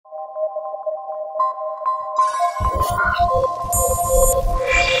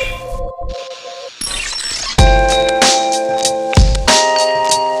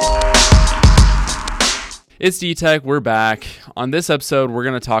It's D-Tech. We're back. On this episode, we're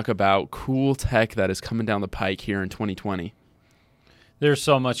going to talk about cool tech that is coming down the pike here in 2020. There's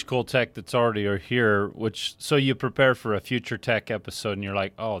so much cool tech that's already here, so you prepare for a future tech episode and you're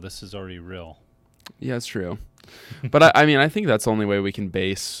like, oh, this is already real. Yeah, it's true. But I think that's the only way we can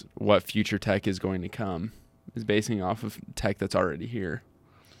base what future tech is going to come, is basing off of tech that's already here.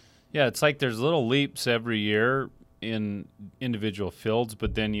 Yeah, it's like there's little leaps every year in individual fields,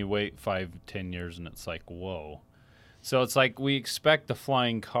 but then you wait 5-10 years and it's like, whoa. So it's like we expect the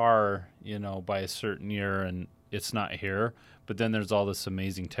flying car, by a certain year and it's not here, but then there's all this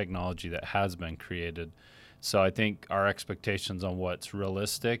amazing technology that has been created. So I think our expectations on what's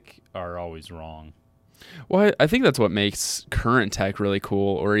realistic are always wrong. Well, I think that's what makes current tech really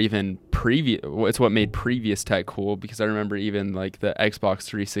cool, or even it's what made previous tech cool, because I remember even like the Xbox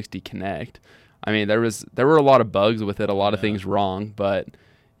 360 Kinect. I mean, there were a lot of bugs with it, a lot of things wrong, but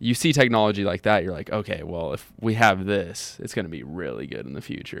you see technology like that, you're like, okay, well, if we have this, it's going to be really good in the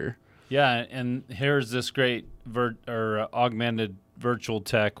future. Yeah, and here's this great augmented virtual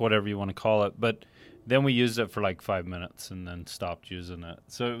tech, whatever you want to call it, but then we used it for like 5 minutes and then stopped using it.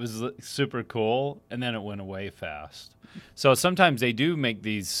 So it was super cool, and then it went away fast. So sometimes they do make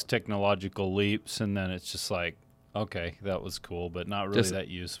these technological leaps, and then it's just like, okay, that was cool, but not really that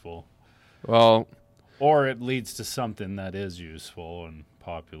useful. Well, or it leads to something that is useful and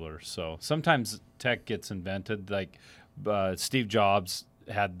popular. So sometimes tech gets invented. Like Steve Jobs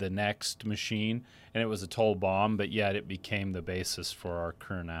had the Next machine, and it was a total bomb, but yet it became the basis for our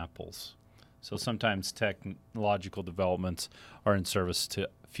current Apples. So sometimes technological developments are in service to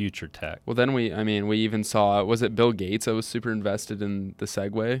future tech. Well, then we even saw, was it Bill Gates that was super invested in the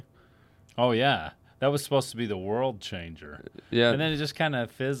Segway? Oh, yeah. That was supposed to be the world changer. Yeah. And then it just kind of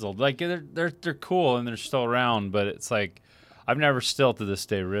fizzled. Like, they're cool and they're still around, but it's like, I've never still to this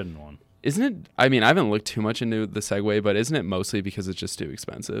day ridden one. Isn't it, I haven't looked too much into the Segway, but isn't it mostly because it's just too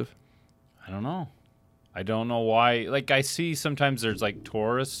expensive? I don't know. I don't know why. Like, I see sometimes there's like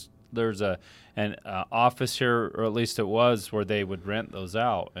tourists. There's an office here, or at least it was, where they would rent those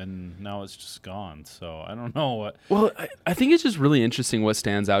out, and now it's just gone. So I don't know what. Well, I think it's just really interesting what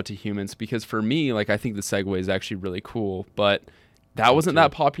stands out to humans, because for me, like, I think the Segway is actually really cool, but that wasn't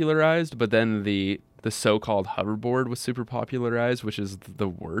that popularized. But then the so-called hoverboard was super popularized, which is the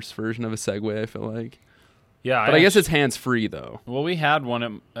worst version of a Segway, I feel like. Yeah, but I guess it's hands-free, though. Well, we had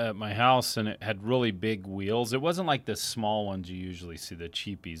one at my house, and it had really big wheels. It wasn't like the small ones you usually see, the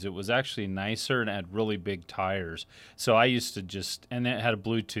cheapies. It was actually nicer, and it had really big tires. So I used to and it had a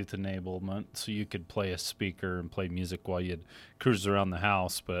Bluetooth enablement, so you could play a speaker and play music while you'd cruise around the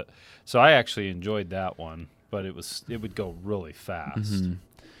house. So I actually enjoyed that one, but it would go really fast. Mm-hmm.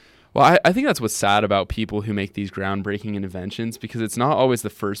 Well, I think that's what's sad about people who make these groundbreaking inventions, because it's not always the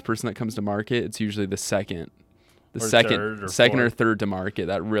first person that comes to market. It's usually the second or third to market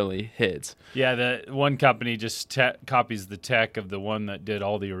that really hits. Yeah, the one company just copies the tech of the one that did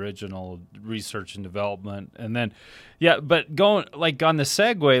all the original research and development. And then, but going like on the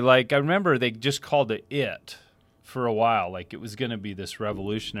Segway, like I remember they just called it for a while. Like it was going to be this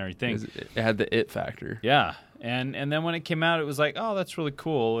revolutionary thing. It had the it factor. Yeah. And then when it came out, it was like, oh, that's really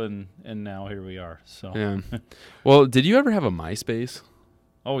cool. And now here we are. So yeah. Well, did you ever have a MySpace?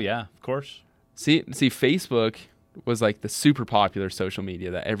 Oh, yeah, of course. See, Facebook was like the super popular social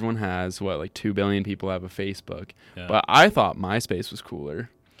media that everyone has. Like 2 billion people have a Facebook. Yeah. But I thought MySpace was cooler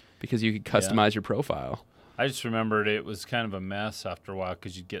because you could customize your profile. I just remembered it was kind of a mess after a while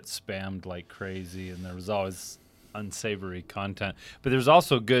because you'd get spammed like crazy, and there was always unsavory content. But there's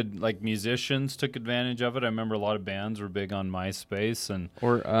also good, like, musicians took advantage of it. I remember a lot of bands were big on MySpace,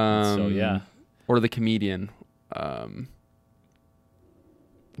 or the comedian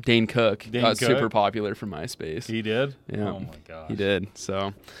Dane Cook got super popular from MySpace. He did? Yeah. Oh my gosh. He did.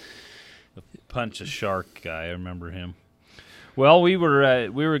 So the Punch a Shark guy, I remember him. Well, we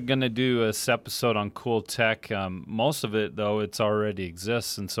were going to do this episode on cool tech. Most of it, though, it's already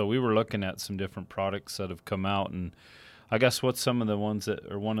exists, and so we were looking at some different products that have come out. And I guess what's one of the ones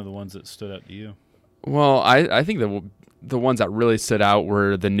that stood out to you? Well, I think the ones that really stood out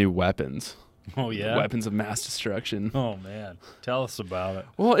were the new weapons. Oh yeah, weapons of mass destruction. Oh man, tell us about it.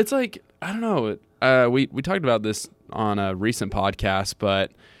 Well, it's like, I don't know. We talked about this on a recent podcast,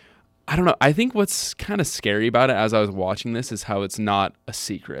 but I don't know. I think what's kind of scary about it as I was watching this is how it's not a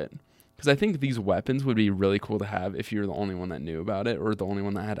secret. Because I think these weapons would be really cool to have if you're the only one that knew about it or the only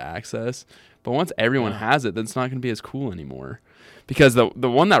one that had access. But once everyone has it, then it's not going to be as cool anymore. because the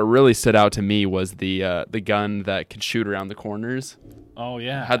one that really stood out to me was the gun that could shoot around the corners. Oh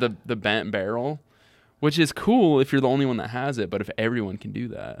yeah, Had the bent barrel, which is cool if you're the only one that has it. But if everyone can do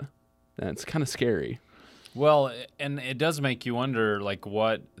that, then it's kind of scary. Well, and it does make you wonder, like,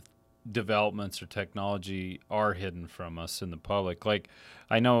 what developments or technology are hidden from us in the public. Like,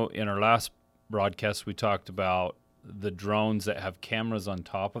 I know in our last broadcast we talked about the drones that have cameras on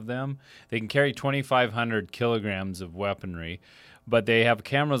top of them. They can carry 2,500 kilograms of weaponry, but they have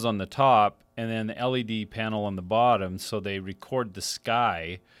cameras on the top and then the LED panel on the bottom, so they record the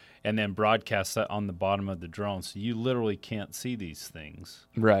sky and then broadcast that on the bottom of the drone. So you literally can't see these things.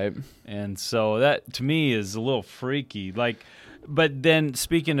 Right. And so that, to me, is a little freaky. Like, but then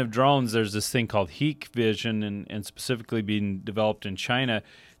speaking of drones, there's this thing called Hikvision, and specifically being developed in China,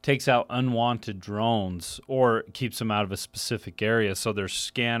 takes out unwanted drones or keeps them out of a specific area. So there's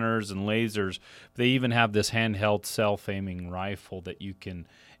scanners and lasers. They even have this handheld self-aiming rifle that you can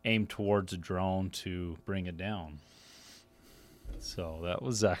aim towards a drone to bring it down. So that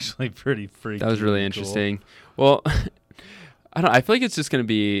was actually pretty freaky. That was really interesting. Well, I don't know. I feel like it's just going to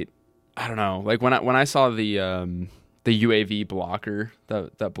be, I don't know. Like when I saw the UAV blocker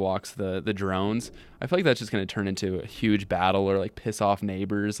that blocks the drones, I feel like that's just going to turn into a huge battle or like piss off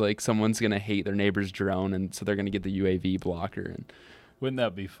neighbors. Like someone's going to hate their neighbor's drone, and so they're going to get the UAV blocker. And wouldn't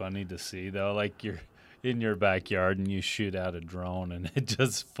that be funny to see though? Like you're in your backyard and you shoot out a drone and it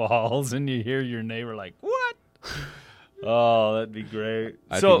just falls, and you hear your neighbor like, "What?" Oh, that'd be great.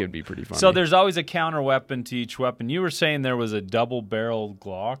 I think it'd be pretty funny. So there's always a counter weapon to each weapon. You were saying there was a double-barreled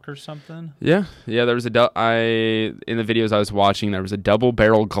Glock or something? Yeah. There was in the videos I was watching, there was a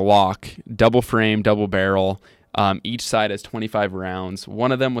double-barrel Glock, double frame, double barrel. Each side has 25 rounds.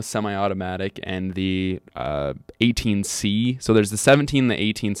 One of them was semi-automatic, and the 18C. So there's the 17, the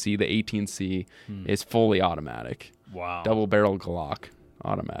 18C. The 18C is fully automatic. Wow. Double-barrel Glock,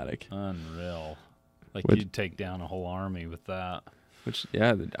 automatic. Unreal. Like you'd take down a whole army with that. Which,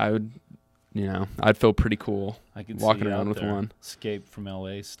 yeah, I would, I'd feel pretty cool walking around with one. Escape from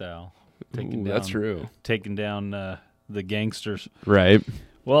LA style. That's true. Taking down the gangsters. Right.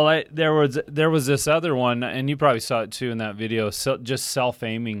 Well, there was this other one, and you probably saw it too in that video. Just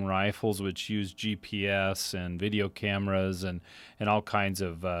self-aiming rifles, which use GPS and video cameras and all kinds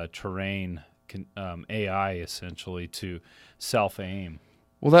of terrain AI essentially to self-aim.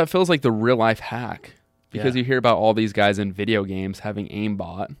 Well, that feels like the real life hack. Because you hear about all these guys in video games having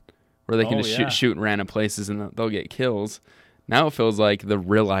aimbot, where they can just shoot in random places and they'll get kills. Now it feels like the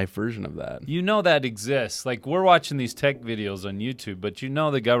real life version of that. You know that exists. Like we're watching these tech videos on YouTube, but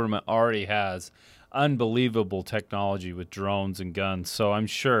the government already has unbelievable technology with drones and guns. So I'm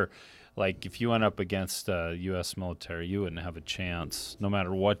sure, like if you went up against U.S. military, you wouldn't have a chance, no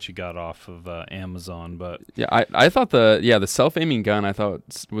matter what you got off of Amazon. But yeah, I thought the self-aiming gun I thought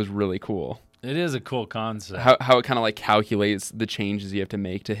was really cool. It is a cool concept. How it kind of like calculates the changes you have to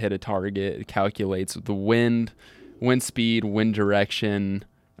make to hit a target. It calculates the wind speed, wind direction.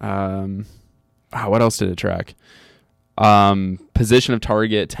 What else did it track? Position of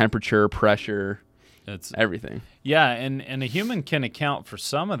target, temperature, pressure. It's everything. Yeah, and a human can account for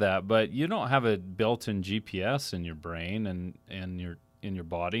some of that, but you don't have a built-in GPS in your brain and in your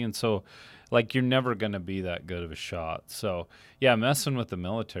body, and so like you're never going to be that good of a shot. So yeah, messing with the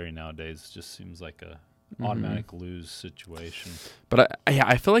military nowadays just seems like a automatic lose situation. But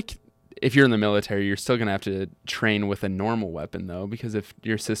I feel like if you're in the military, you're still going to have to train with a normal weapon though, because if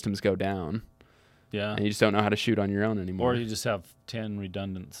your systems go down, and you just don't know how to shoot on your own anymore, or you just have 10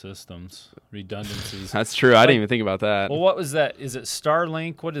 redundancies. That's true. I didn't even think about that. Well, what was that? Is it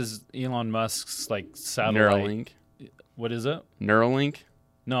Starlink? What is Elon Musk's like satellite? Neuralink. What is it? Neuralink.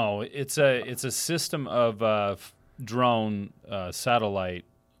 No, it's a system of drone satellite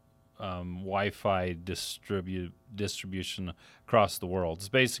Wi-Fi distribution across the world. It's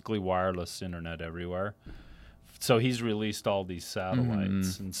basically wireless internet everywhere. So he's released all these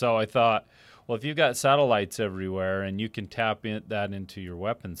satellites, and so I thought, well, if you've got satellites everywhere and you can tap that into your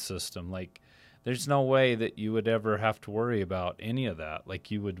weapon system, like there's no way that you would ever have to worry about any of that. Like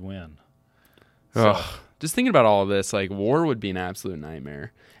you would win. So, just thinking about all of this, like war would be an absolute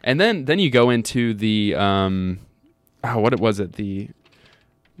nightmare. And then you go into the what was it? The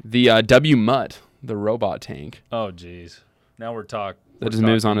WMUT, the robot tank. Oh geez. Now we're talking. That just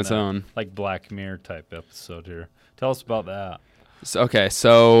moves on its own. Like Black Mirror type episode here. Tell us about that.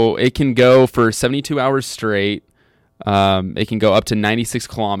 So it can go for 72 hours straight. It can go up to 96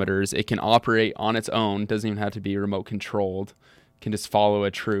 kilometers. It can operate on its own. Doesn't even have to be remote controlled. Can just follow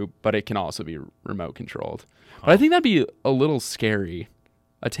a troop, but it can also be remote controlled. But I think that'd be a little scary.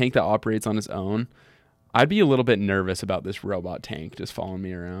 A tank that operates on its own. I'd be a little bit nervous about this robot tank just following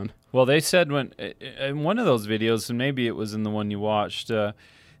me around. Well, they said when in one of those videos, and maybe it was in the one you watched,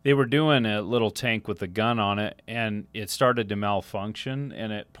 they were doing a little tank with a gun on it, and it started to malfunction,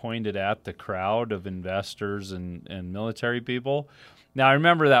 and it pointed at the crowd of investors and military people. Now, I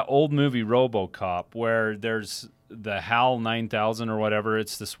remember that old movie RoboCop where there's the HAL 9000 or whatever.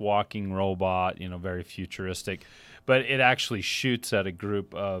 It's this walking robot, very futuristic, but it actually shoots at a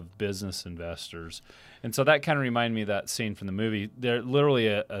group of business investors. And so that kind of reminded me of that scene from the movie. There, literally,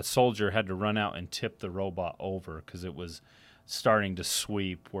 a soldier had to run out and tip the robot over because it was starting to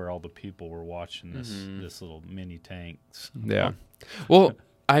sweep where all the people were watching this little mini tanks. Yeah. Well,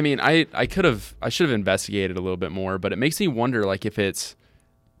 I mean, I should have investigated a little bit more, but it makes me wonder, like, if it's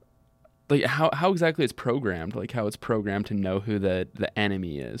like how exactly it's programmed, like how it's programmed to know who the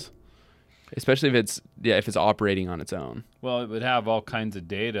enemy is. Especially if it's operating on its own. Well, it would have all kinds of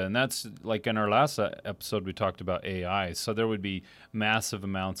data, and that's like in our last episode we talked about AI. So there would be massive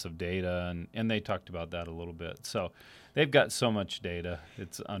amounts of data, and they talked about that a little bit. So they've got so much data,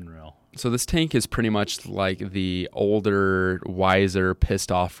 it's unreal. So this tank is pretty much like the older, wiser,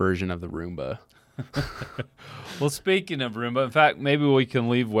 pissed off version of the Roomba. Well, speaking of Roomba, in fact, maybe we can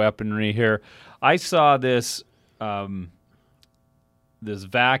leave weaponry here. I saw this. This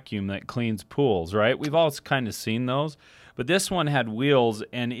vacuum that cleans pools, right? We've all kind of seen those, but this one had wheels,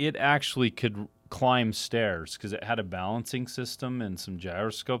 and it actually could climb stairs because it had a balancing system and some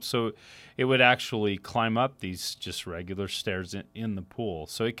gyroscopes, so it would actually climb up these just regular stairs in the pool,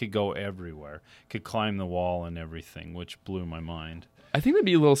 so it could go everywhere. It could climb the wall and everything, which blew my mind. I think that'd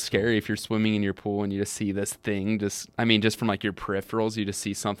be a little scary if you're swimming in your pool and you just see this thing, just from like your peripherals, you just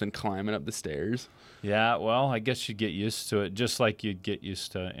see something climbing up the stairs. Yeah, well, I guess you'd get used to it, just like you'd get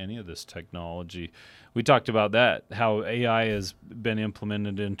used to any of this technology. We talked about that, how AI has been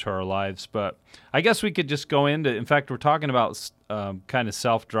implemented into our lives, but I guess we could just go in fact, we're talking about kind of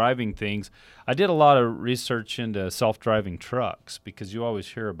self-driving things. I did a lot of research into self-driving trucks because you always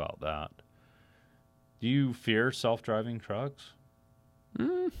hear about that. Do you fear self-driving trucks?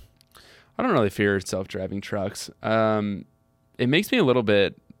 I don't really fear self-driving trucks. It makes me a little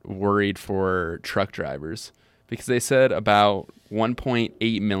bit worried for truck drivers because they said about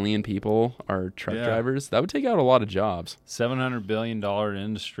 1.8 million people are truck drivers. That would take out a lot of jobs. $700 billion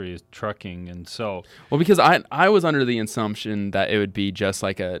industry is trucking, and so... Well, because I was under the assumption that it would be just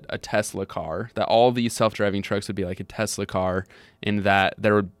like a Tesla car, that all these self-driving trucks would be like a Tesla car, and that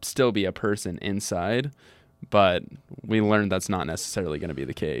there would still be a person inside. But we learned that's not necessarily going to be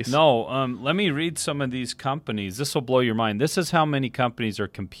the case. No, let me read some of these companies. This will blow your mind. This is how many companies are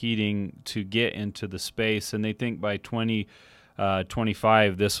competing to get into the space, and they think by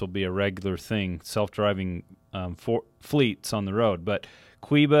 2025 this will be a regular thing, self-driving fleets on the road. But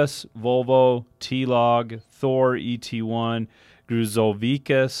Quibus, Volvo, T-Log, Thor ET1,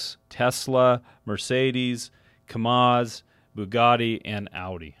 Gruzovikas, Tesla, Mercedes, Kamaz, Bugatti, and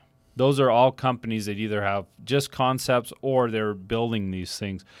Audi. Those are all companies that either have just concepts or they're building these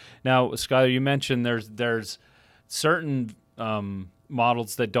things. Now, Skyler, you mentioned there's certain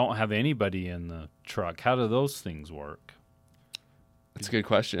models that don't have anybody in the truck. How do those things work? That's a good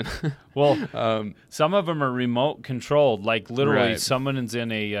question. Well, some of them are remote controlled, like literally Right. someone is in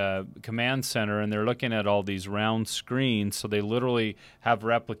a command center and they're looking at all these round screens, so they literally have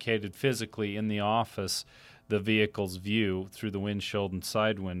replicated physically in the office the vehicle's view through the windshield and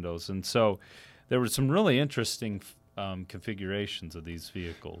side windows. And so there were some really interesting configurations of these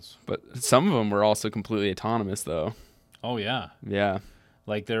vehicles. But some of them were also completely autonomous, though. Oh, yeah. Yeah,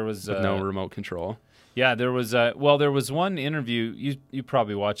 Like there was... with no remote control. Yeah, there was there was one interview, you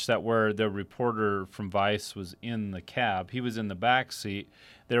probably watched that, where the reporter from Vice was in the cab. He was in the back seat.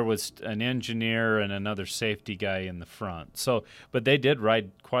 There was an engineer and another safety guy in the front. So, but they did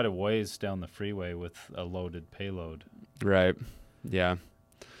ride quite a ways down the freeway with a loaded payload. Right. Yeah.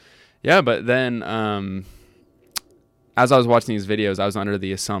 Yeah, but then as I was watching these videos, I was under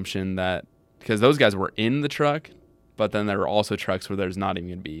the assumption that because those guys were in the truck, but then there were also trucks where there's not even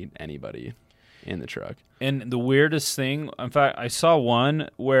going to be anybody in the truck. And the weirdest thing, in fact, I saw one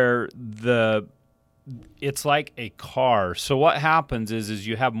where it's like a car. So what happens is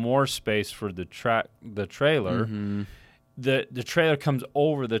you have more space for the trailer. Mm-hmm. The trailer comes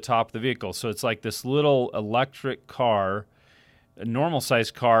over the top of the vehicle. So it's like this little electric car, a normal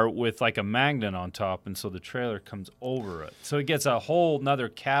sized car with like a magnet on top, and so the trailer comes over it. So it gets a whole nother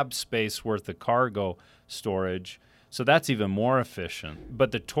cab space worth of cargo storage. So that's even more efficient.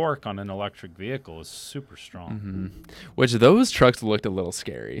 But the torque on an electric vehicle is super strong. Mm-hmm. Which those trucks looked a little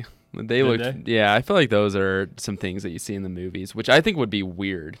scary. Yeah, I feel like those are some things that you see in the movies, which I think would be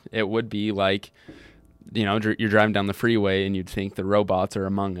weird. It would be like you're driving down the freeway and you'd think the robots are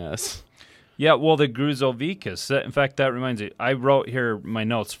among us. Yeah, well, the Gruzovicus. In fact, that reminds me. I wrote here my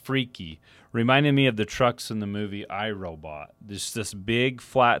notes. Freaky, reminded me of the trucks in the movie I, Robot. There's this big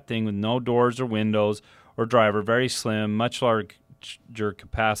flat thing with no doors or windows or driver, very slim, much larger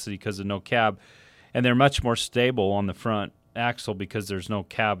capacity because of no cab, and they're much more stable on the front axle because there's no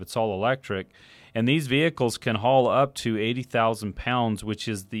cab. It's all electric. And these vehicles can haul up to 80,000 pounds, which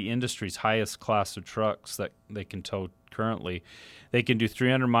is the industry's highest class of trucks that they can tow currently. They can do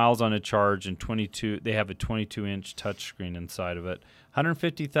 300 miles on a charge, and they have a 22-inch touchscreen inside of it.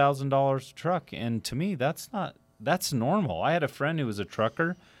 $150,000 a truck, and to me, that's normal. I had a friend who was a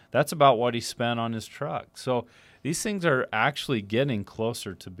trucker. That's about what he spent on his truck. So these things are actually getting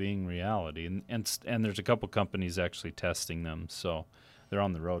closer to being reality, and there's a couple companies actually testing them, so they're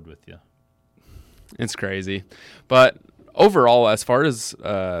on the road with you. It's crazy. But overall, as far as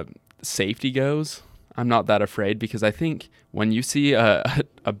safety goes, I'm not that afraid because I think when you see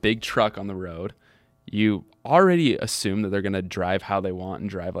a big truck on the road, you already assume that they're going to drive how they want and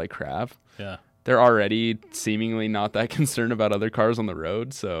drive like crap. Yeah. They're already seemingly not that concerned about other cars on the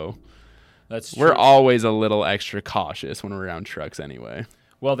road, so that's true. We're always a little extra cautious when we're around trucks anyway.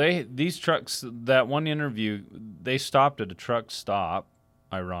 Well, these trucks, that one interview, they stopped at a truck stop,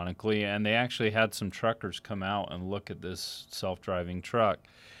 ironically, and they actually had some truckers come out and look at this self-driving truck.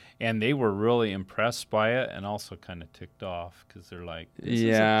 And they were really impressed by it and also kind of ticked off because they're like, this is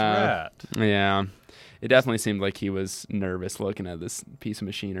a threat. Yeah. It definitely seemed like he was nervous looking at this piece of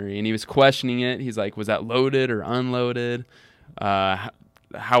machinery. And he was questioning it. He's like, was that loaded or unloaded? How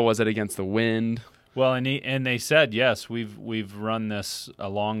was it against the wind? Well, and they said, yes, we've run this a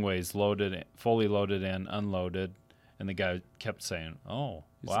long ways, fully loaded and unloaded. And the guy kept saying, oh,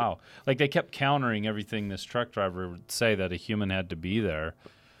 wow. Like they kept countering everything this truck driver would say that a human had to be there.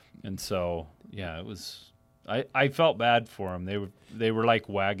 And so, yeah, it was. I felt bad for them. They were like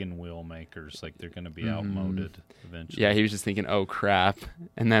wagon wheel makers, like they're going to be outmoded eventually. Yeah, he was just thinking, oh crap.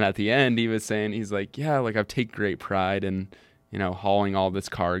 And then at the end, he was saying, he's like, yeah, like I take great pride in, hauling all this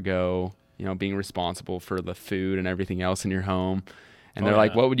cargo, being responsible for the food and everything else in your home. And they're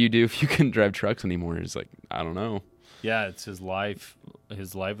like, what would you do if you couldn't drive trucks anymore? He's like, I don't know. Yeah, it's his life,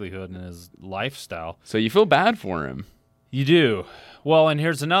 his livelihood, and his lifestyle. So you feel bad for him. You do. Well, and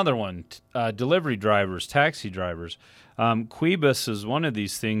here's another one. Delivery drivers, taxi drivers. Quibus is one of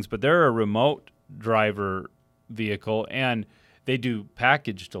these things, but they're a remote driver vehicle, and they do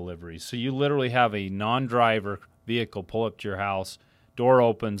package deliveries. So you literally have a non-driver vehicle pull up to your house, door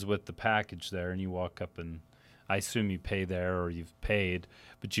opens with the package there, and you walk up and I assume you pay there or you've paid,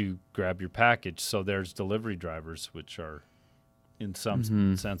 but you grab your package. So there's delivery drivers, which are in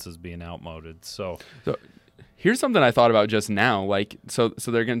some senses being outmoded. So here's something I thought about just now. Like, so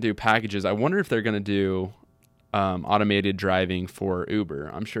they're going to do packages. I wonder if they're going to do automated driving for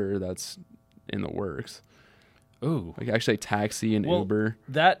Uber. I'm sure that's in the works. Ooh, like actually taxi and Uber.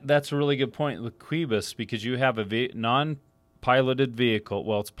 That's a really good point with Quibus because you have a non-piloted vehicle.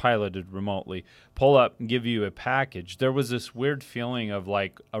 Well, it's piloted remotely. Pull up and give you a package. There was this weird feeling of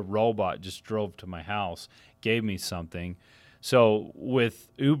like a robot just drove to my house, gave me something. So with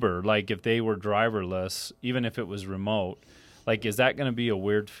Uber, like if they were driverless, even if it was remote, like is that going to be a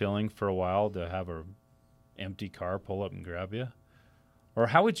weird feeling for a while to have a empty car pull up and grab you? Or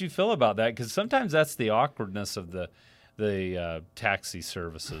how would you feel about that? Because sometimes that's the awkwardness of the taxi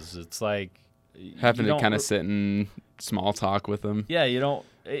services. It's like having to kind of sit and small talk with them. Yeah, you don't.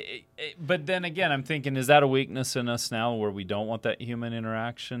 But then again, I'm thinking, is that a weakness in us now where we don't want that human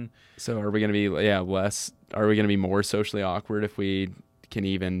interaction? So are we going to be less? Are we going to be more socially awkward if we can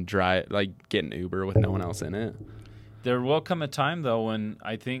even get an Uber with no one else in it? There will come a time, though, when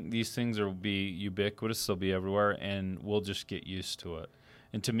I think these things will be ubiquitous. They'll be everywhere, and we'll just get used to it.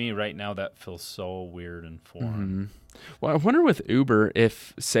 And to me, right now, that feels so weird and foreign. Well, I wonder with Uber,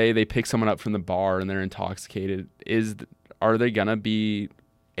 if, say, they pick someone up from the bar and they're intoxicated, are they going to be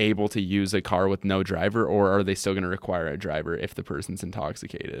able to use a car with no driver, or are they still going to require a driver if the person's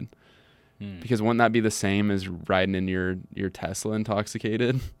intoxicated? Because wouldn't that be the same as riding in your Tesla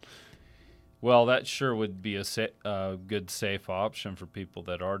intoxicated? Well, that sure would be a good, safe option for people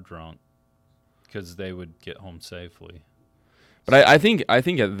that are drunk because they would get home safely. But I think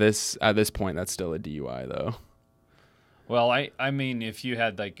at this point that's still a DUI though. Well, I mean, if you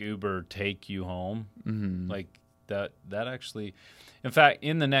had like Uber take you home, like that actually, in fact,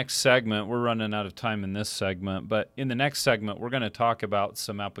 in the next segment, we're running out of time in this segment, but in the next segment, we're going to talk about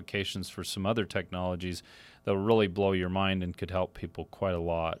some applications for some other technologies that will really blow your mind and could help people quite a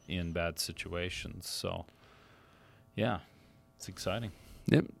lot in bad situations. So, yeah, it's exciting.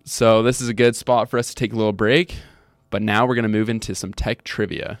 Yep. So this is a good spot for us to take a little break. But now we're going to move into some tech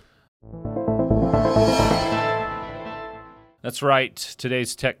trivia. That's right.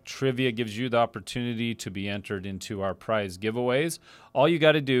 Today's tech trivia gives you the opportunity to be entered into our prize giveaways. All you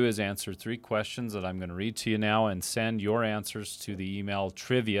got to do is answer 3 questions that I'm going to read to you now and send your answers to the email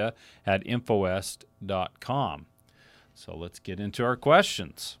trivia@infowest.com. So let's get into our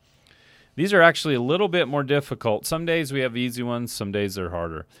questions. These are actually a little bit more difficult. Some days we have easy ones, some days they're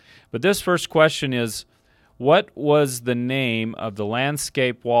harder. But this first question is, what was the name of the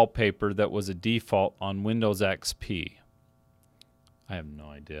landscape wallpaper that was a default on Windows XP? I have no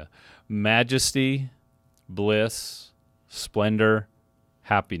idea. Majesty, Bliss, Splendor,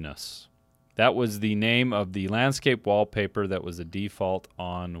 Happiness. That was the name of the landscape wallpaper that was a default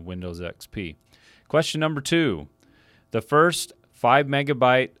on Windows XP. Question number 2. The first 5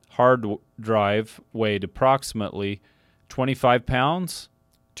 megabyte hard drive weighed approximately 25 pounds,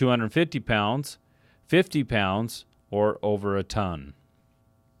 250 pounds, 50 pounds, or over a ton.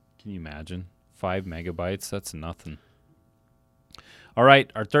 Can you imagine? 5 megabytes, that's nothing. All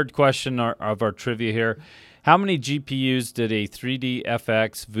right, our third question of our trivia here. How many GPUs did a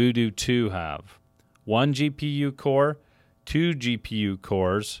 3DFX Voodoo 2 have? 1 GPU core, 2 GPU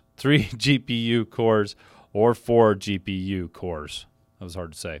cores, 3 GPU cores, or 4 GPU cores? That was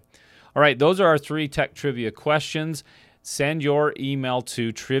hard to say. All right, those are our 3 tech trivia questions. Send your email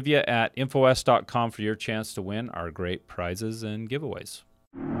to trivia@infowest.com for your chance to win our great prizes and giveaways.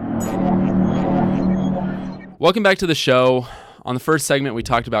 Welcome back to the show. On the first segment, we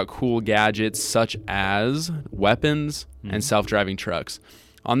talked about cool gadgets such as weapons and self-driving trucks.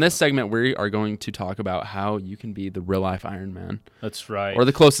 On this segment, we are going to talk about how you can be the real-life Iron Man. That's right. Or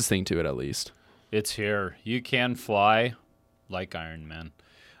the closest thing to it, at least. It's here. You can fly like Iron Man.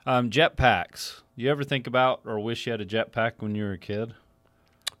 Jetpacks. You ever think about or wish you had a jetpack when you were a kid?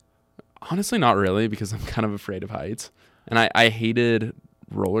 Honestly, not really, because I'm kind of afraid of heights. And I hated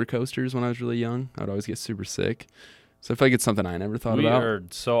roller coasters when I was really young. I would always get super sick. So I feel like it's something I never thought about. We are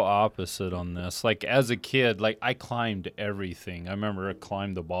so opposite on this. Like, as a kid, like, I climbed everything. I remember I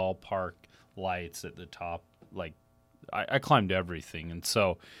climbed the ballpark lights at the top. Like, I climbed everything. And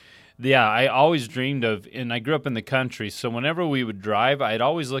so, yeah, I always dreamed of, and I grew up in the country, so whenever we would drive, I'd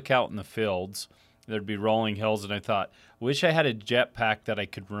always look out in the fields. There'd be rolling hills, and I thought, wish I had a jetpack that I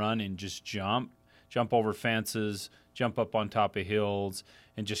could run and just jump over fences, jump up on top of hills,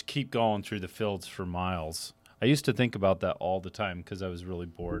 and just keep going through the fields for miles. I used to think about that all the time because I was really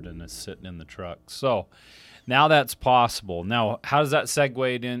bored and was sitting in the truck. So now that's possible. Now, how does that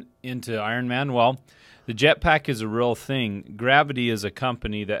segue into Iron Man? Well, the jetpack is a real thing. Gravity is a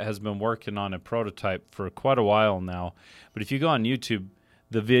company that has been working on a prototype for quite a while now. But if you go on YouTube,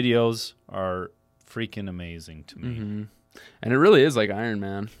 the videos are freaking amazing to me. Mm-hmm. And it really is like Iron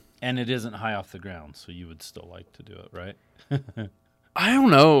Man. And it isn't high off the ground, so you would still like to do it, right? I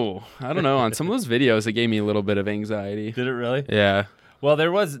don't know. On some of those videos, it gave me a little bit of anxiety. Did it really? Yeah. Well,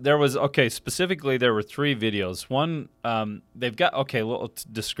 there was okay, specifically there were 3 videos. One, they've got, okay, let's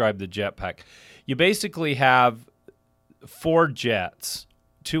describe the jetpack. You basically have 4 jets,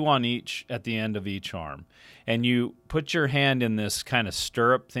 2 on each at the end of each arm. And you put your hand in this kind of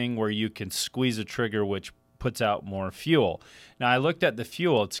stirrup thing where you can squeeze a trigger, which puts out more fuel. Now, I looked at the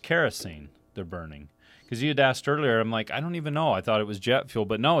fuel. It's kerosene they're burning. Because you had asked earlier, I'm like, I don't even know. I thought it was jet fuel.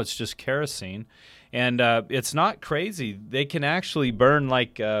 But no, it's just kerosene. And it's not crazy. They can actually burn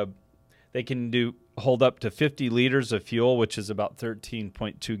like, they can hold up to 50 liters of fuel, which is about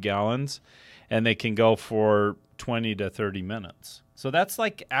 13.2 gallons. And they can go for 20 to 30 minutes. So that's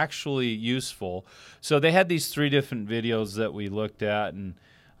like actually useful. So they had these 3 different videos that we looked at. And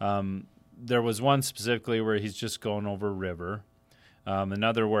there was one specifically where he's just going over a river.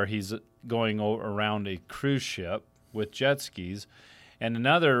 Another where he's going around a cruise ship with jet skis, and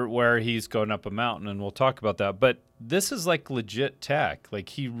another where he's going up a mountain, and we'll talk about that. But this is like legit tech. Like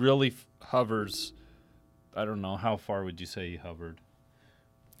he really hovers. I don't know, how far would you say he hovered?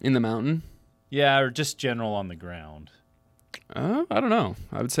 In the mountain? Yeah, or just general on the ground. I don't know.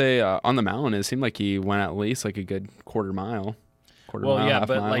 I would say on the mountain, it seemed like he went at least like a good quarter mile. Well, yeah,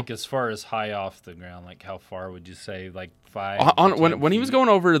 but like as far as high off the ground, like how far would you say? Like 5? When he was going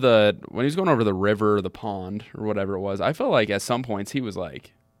over the river or the pond or whatever it was, I felt like at some points he was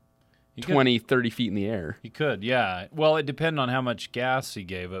like 20, 30 feet in the air. He could, yeah. Well, it depended on how much gas he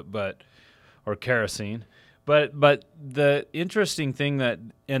gave it, or kerosene. But the interesting thing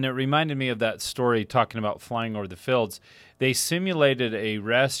and it reminded me of that story talking about flying over the fields. They simulated a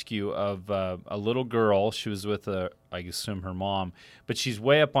rescue of a little girl. She was with I assume her mom, but she's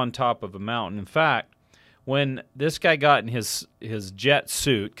way up on top of a mountain. In fact, when this guy got in his jet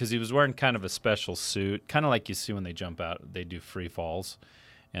suit, because he was wearing kind of a special suit, kind of like you see when they jump out, they do free falls,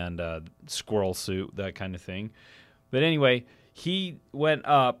 and squirrel suit, that kind of thing. But anyway, he went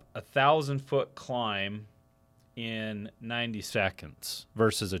up 1,000-foot climb in 90 seconds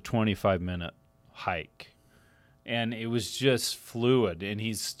versus a 25-minute hike. And it was just fluid, and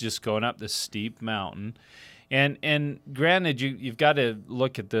he's just going up this steep mountain. And granted, you've got to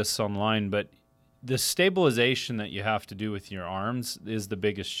look at this online, but the stabilization that you have to do with your arms is the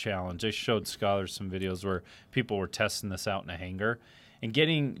biggest challenge. I showed scholars some videos where people were testing this out in a hangar, and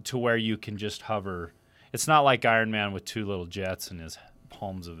getting to where you can just hover. It's not like Iron Man with 2 little jets in his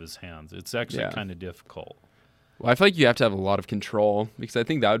palms of his hands. It's actually kind of difficult. Well, I feel like you have to have a lot of control, because I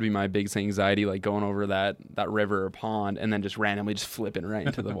think that would be my biggest anxiety, like going over that river or pond and then just randomly just flipping right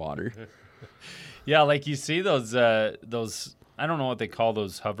into the water. Yeah, like you see those I don't know what they call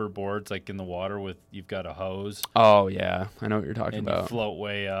those hoverboards, like in the water with you've got a hose. Oh yeah, I know what you're talking about. And you float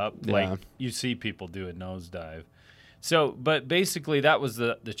way up. Yeah. Like you see people do a nosedive. So, but basically that was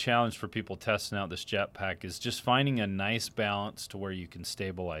the challenge for people testing out this jetpack, is just finding a nice balance to where you can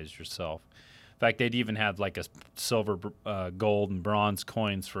stabilize yourself. In fact, they'd even had like a silver, gold, and bronze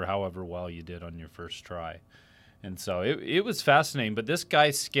coins for however well you did on your first try. And so it was fascinating. But this guy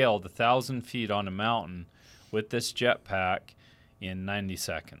scaled 1,000 feet on a mountain with this jetpack in 90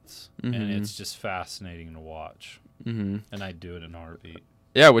 seconds. Mm-hmm. And it's just fascinating to watch. Mm-hmm. And I'd do it in a heartbeat.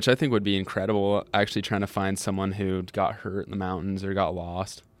 Yeah, which I think would be incredible, actually trying to find someone who got hurt in the mountains or got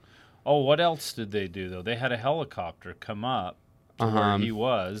lost. Oh, what else did they do, though? They had a helicopter come up to where he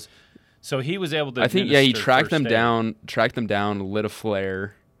was. So he was able to. I think he tracked them down, lit a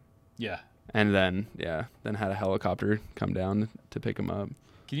flare. Yeah. And then had a helicopter come down to pick him up.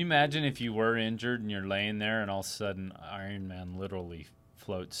 Can you imagine if you were injured and you're laying there and all of a sudden Iron Man literally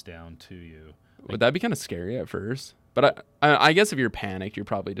floats down to you? Would that be kind of scary at first? But I guess if you're panicked, you're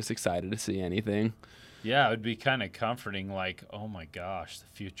probably just excited to see anything. Yeah, it would be kind of comforting, like, oh my gosh, the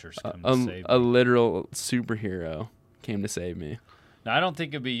future's come to save me. A literal superhero came to save me. Now, I don't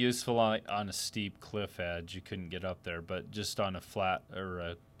think it'd be useful on a steep cliff edge. You couldn't get up there, but just on a flat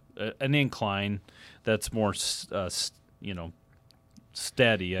or an incline that's more,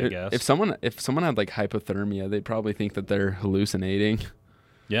 steady, I guess. If someone had like hypothermia, they'd probably think that they're hallucinating.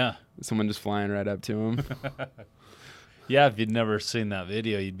 Yeah. Someone just flying right up to him. Yeah, if you'd never seen that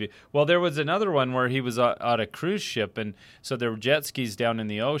video, you'd be... Well, there was another one where he was on a cruise ship, and so there were jet skis down in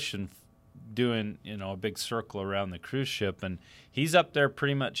the ocean doing, a big circle around the cruise ship, and he's up there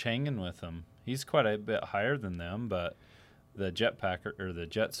pretty much hanging with them. He's quite a bit higher than them, but the jetpacker or the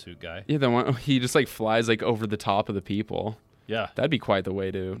jet suit guy. Yeah, the one he just like flies like over the top of the people. Yeah. That'd be quite the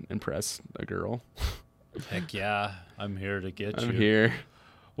way to impress a girl. Heck yeah, I'm here to get you. I'm here.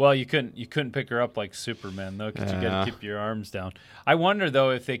 Well, you couldn't pick her up like Superman, though, because you got to keep your arms down. I wonder,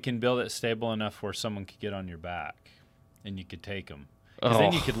 though, if they can build it stable enough where someone could get on your back and you could take them. Because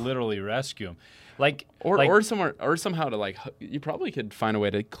then you could literally rescue them. Or somehow to you probably could find a way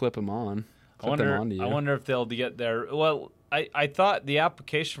to clip them on. I wonder if they'll get there. Well, I thought the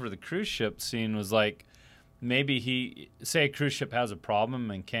application for the cruise ship scene was like, maybe say a cruise ship has a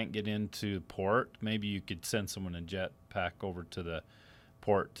problem and can't get into port. Maybe you could send someone a jetpack over to the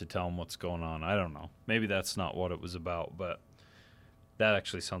port to tell them what's going on. I don't know. Maybe that's not what it was about, but that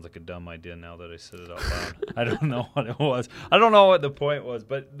actually sounds like a dumb idea now that I said it out loud. I don't know what it was. I don't know what the point was,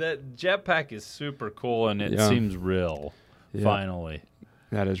 but that jetpack is super cool, and it seems real, finally.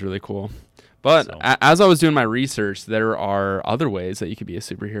 That is really cool. But as I was doing my research, there are other ways that you could be a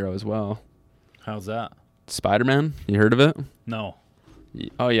superhero as well. How's that? Spider-Man, you heard of it? No.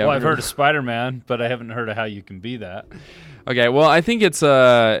 Oh, yeah. Well, I've heard of Spider-Man, but I haven't heard of how you can be that. Okay, well, I think it's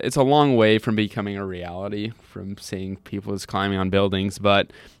a long way from becoming a reality, from seeing people as climbing on buildings.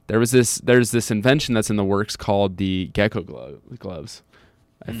 But there's this invention that's in the works called the Gecko gloves.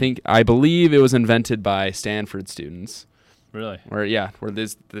 I believe it was invented by Stanford students. Really? Where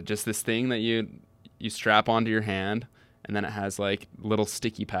there's just this thing that you strap onto your hand, and then it has like little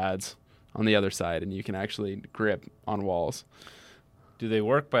sticky pads on the other side, and you can actually grip on walls. Do they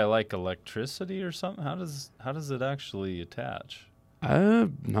work by like electricity or something? How does it actually attach?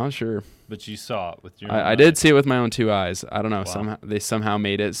 Not sure. But you saw it with your I did see it with my own 2 eyes. I don't know. Wow. They somehow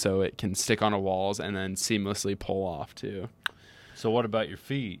made it so it can stick onto walls and then seamlessly pull off too. So what about your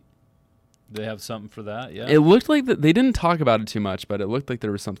feet? Do they have something for that? Yeah. It looked like they didn't talk about it too much, but it looked like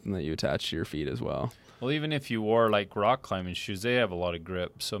there was something that you attach to your feet as well. Well, even if you wore like rock climbing shoes, they have a lot of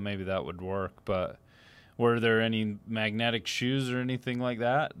grip, so maybe that would work. But were there any magnetic shoes or anything like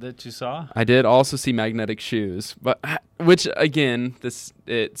that you saw? I did also see magnetic shoes, but which again,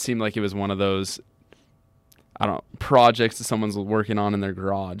 it seemed like it was one of those I don't projects that someone's working on in their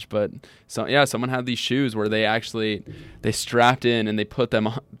garage, but someone had these shoes where they strapped in and they put them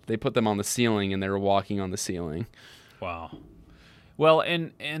on the ceiling and they were walking on the ceiling. Wow. Well,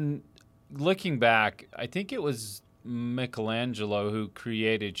 and looking back, I think it was Michelangelo who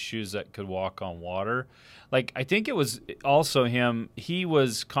created shoes that could walk on water. Like, I think it was also him. He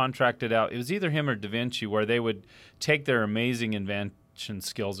was contracted out. It was either him or Da Vinci, where they would take their amazing invention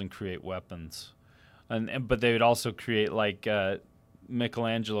skills and create weapons. But they would also create, like,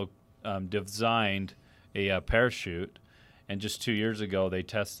 Michelangelo designed a parachute, and just 2 years ago they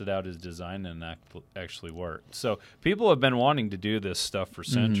tested out his design and actually worked. So people have been wanting to do this stuff for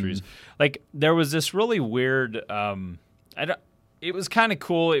centuries. Like, there was this really weird, it was kind of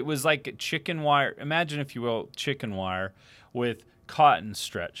cool. It was like chicken wire. Imagine, if you will, chicken wire with cotton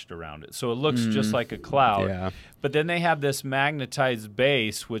stretched around it. So it looks just like a cloud. Yeah. But then they have this magnetized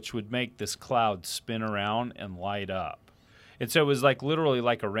base, which would make this cloud spin around and light up. And so it was like literally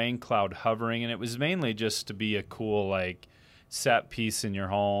like a rain cloud hovering, and it was mainly just to be a cool, like, set piece in your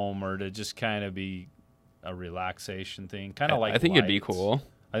home, or to just kind of be a relaxation thing. Kind of like I think lights. it'd be cool.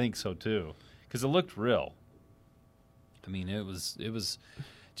 I think so too, because it looked real. I mean, it was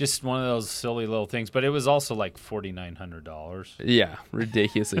just one of those silly little things, but it was also like $4,900. Yeah,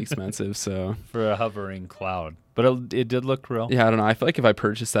 ridiculously expensive. So for a hovering cloud, but it did look real. Yeah, I don't know. I feel like if I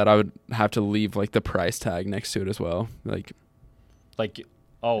purchased that, I would have to leave like the price tag next to it as well. Like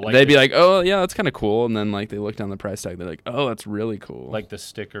they'd be like, "Oh, yeah, that's kind of cool," and then like they look down the price tag, they're like, "Oh, that's really cool." Like the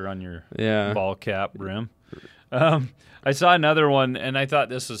sticker on your ball cap rim. I saw another one, and I thought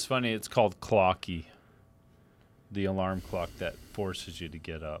this was funny. It's called Clocky, the alarm clock that forces you to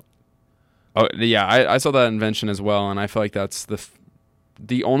get up. Oh yeah, I saw that invention as well, and I feel like that's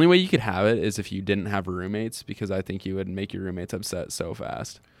the only way you could have it is if you didn't have roommates, because I think you would make your roommates upset so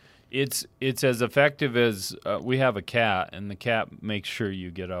fast. It's as effective as we have a cat, and the cat makes sure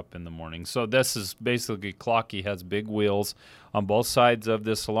you get up in the morning. So this is basically, Clocky has big wheels on both sides of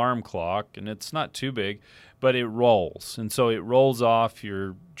this alarm clock, and it's not too big, but it rolls. And so it rolls off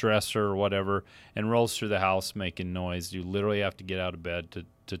your dresser or whatever and rolls through the house making noise. You literally have to get out of bed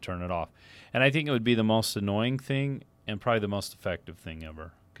to turn it off. And I think it would be the most annoying thing and probably the most effective thing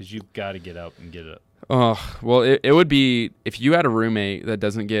ever, because you've got to get up and get it. Oh, well, it would be, if you had a roommate that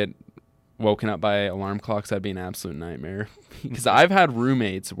doesn't get woken up by alarm clocks, that'd be an absolute nightmare. Because I've had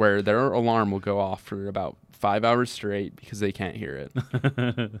roommates where their alarm will go off for about 5 hours straight because they can't hear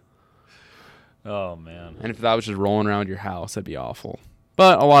it. Oh, man. And if that was just rolling around your house, that'd be awful.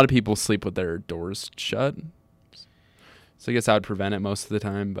 But a lot of people sleep with their doors shut. So I guess I would prevent it most of the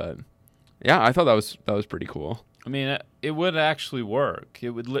time. But yeah, I thought that was pretty cool. I mean, it would actually work. It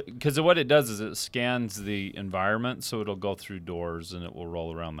would, because what it does is it scans the environment, so it'll go through doors and it will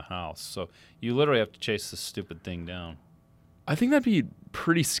roll around the house. So you literally have to chase this stupid thing down. I think that'd be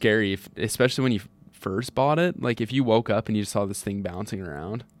pretty scary, especially when you first bought it. Like, if you woke up and you saw this thing bouncing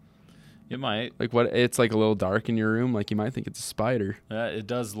around. It might. Like, what? It's like a little dark in your room. Like, you might think it's a spider. It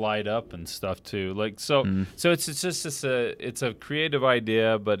does light up and stuff too. Like, so it's just it's a creative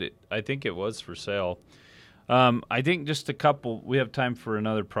idea, but I think it was for sale. I think just a couple. We have time for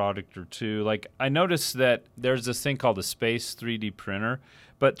another product or two. Like, I noticed that there's this thing called a space 3D printer,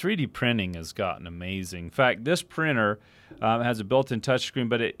 but 3D printing has gotten amazing. In fact, this printer has a built-in touchscreen,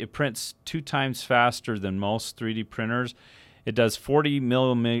 but it prints 2 times faster than most 3D printers. It does 40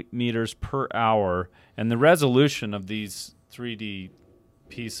 millimeters per hour, and the resolution of these 3D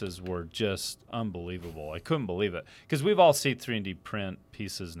pieces were just unbelievable. I couldn't believe it, because we've all seen 3D print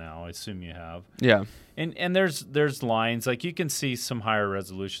pieces now. I assume you have. Yeah. And there's lines, like you can see some higher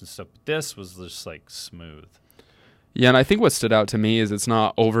resolution stuff, but this was just like smooth. Yeah, and I think what stood out to me is it's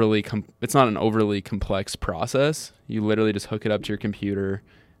not an overly complex process. You literally just hook it up to your computer,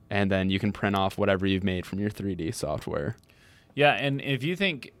 and then you can print off whatever you've made from your 3D software. Yeah, and if you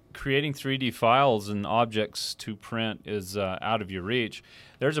think creating 3D files and objects to print is out of your reach,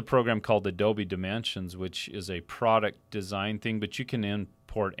 there's a program called Adobe Dimensions, which is a product design thing, but you can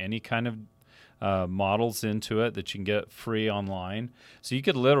import any kind of models into it that you can get free online. So you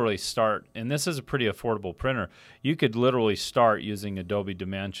could literally start, and this is a pretty affordable printer, you could literally start using Adobe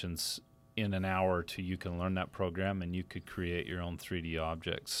Dimensions in an hour or two. You can learn that program and you could create your own 3D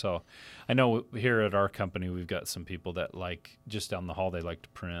objects. So I know here at our company we've got some people that, like, just down the hall, they like to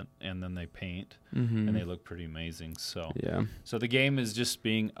print and then they paint and they look pretty amazing. So yeah. So the game is just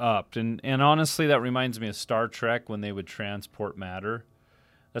being upped, and honestly that reminds me of Star Trek when they would transport matter.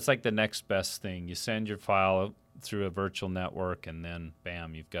 That's like the next best thing. You send your file through a virtual network and then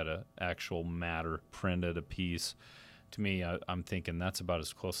bam, you've got an actual matter printed a piece. To me, I'm thinking that's about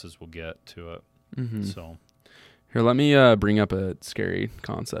as close as we'll get to it. So, Here, let me bring up a scary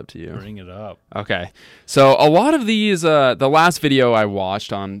concept to you. Bring it up. Okay. So a lot of these, the last video I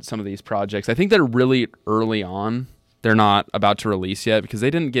watched on some of these projects, I think they're really early on. They're not about to release yet because they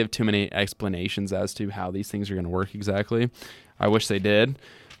didn't give too many explanations as to how these things are going to work exactly. I wish they did.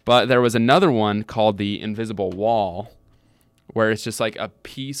 But there was another one called the Invisible Wall, where it's just like a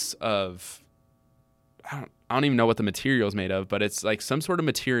piece of, I don't even know what the material is made of, but it's like some sort of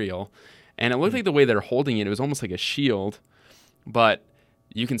material. And it looked like the way they're holding it, it was almost like a shield, but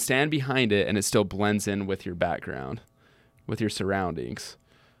you can stand behind it and it still blends in with your background, with your surroundings.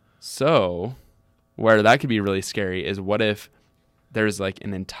 So where that could be really scary is what if there's like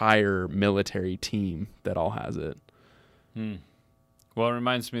an entire military team that all has it? Well, it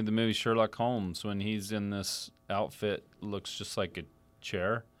reminds me of the movie Sherlock Holmes when he's in this outfit, looks just like a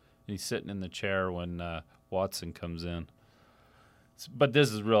chair. And he's sitting in the chair when Watson comes in. But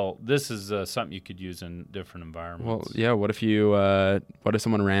this is real. This is something you could use in different environments. Well, yeah. What if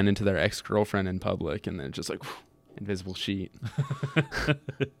someone ran into their ex-girlfriend in public and then just like invisible sheet?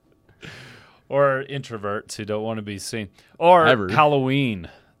 Or introverts who don't want to be seen. Or Halloween.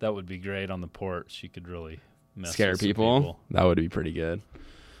 That would be great on the porch. You could really scare people. That would be pretty good.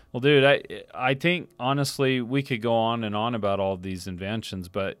 Well, dude, I think, honestly, we could go on and on about all of these inventions,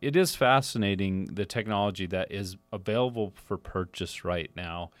 but it is fascinating, the technology that is available for purchase right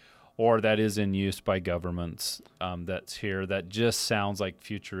now or that is in use by governments that's here that just sounds like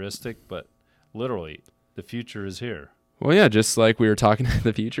futuristic, but literally the future is here. Well, yeah, just like we were talking,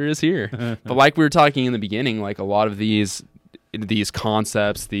 the future is here. But like we were talking in the beginning, like a lot of these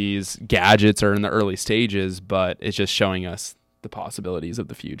concepts, these gadgets are in the early stages, but it's just showing us the possibilities of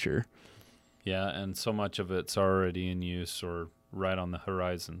the future. Yeah, and so much of it's already in use or right on the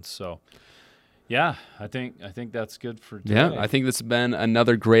horizon. So, yeah, I think that's good for today. Yeah, I think this has been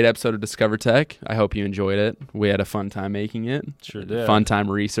another great episode of Discover Tech. I hope you enjoyed it. We had a fun time making it. Sure did. Fun time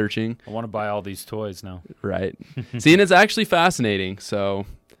researching. I want to buy all these toys now. Right. See, and it's actually fascinating. So,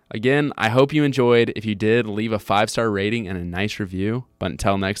 again, I hope you enjoyed. If you did, leave a 5-star rating and a nice review. But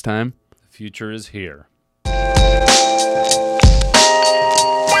until next time, the future is here.